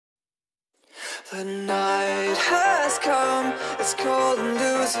The night has come, it's cold and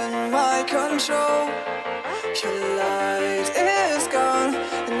losing my control. Your light is gone,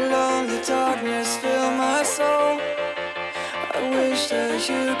 and lonely darkness fill my soul. I wish that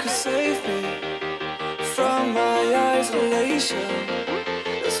you could save me from my isolation.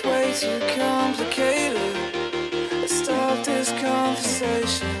 It's way too complicated. Let's stop this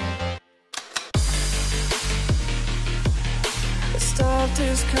conversation. Let's stop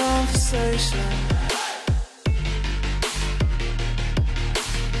this conversation.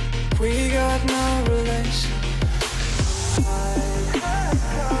 We got no relation.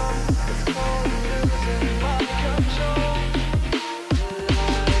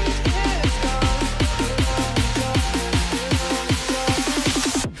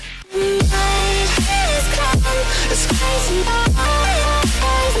 It's crazy.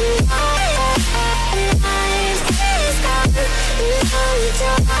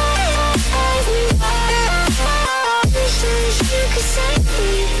 You could save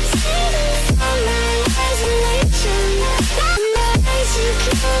me from my isolation. I'm too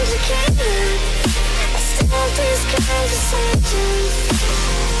complicated. Stop this conversation.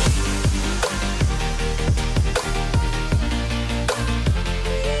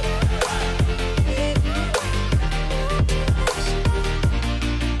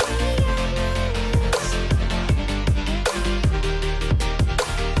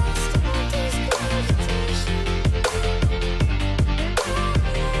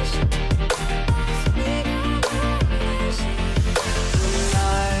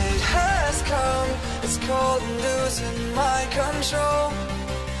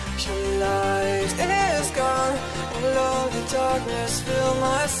 Darkness fill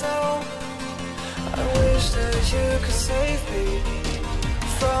my soul. I wish that you could save me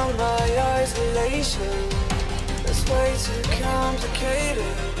from my isolation. It's way too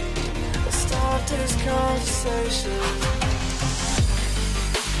complicated. Let's stop this conversation.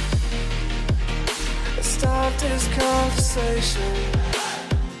 Let's stop this conversation.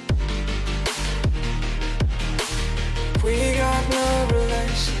 We got no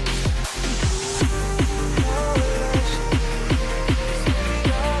relation.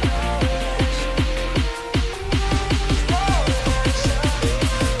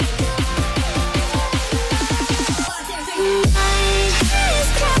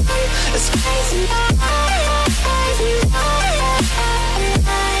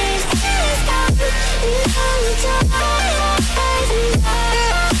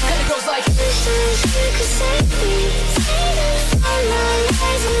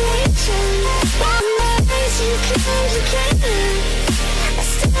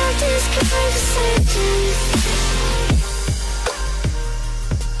 Stop this conversation.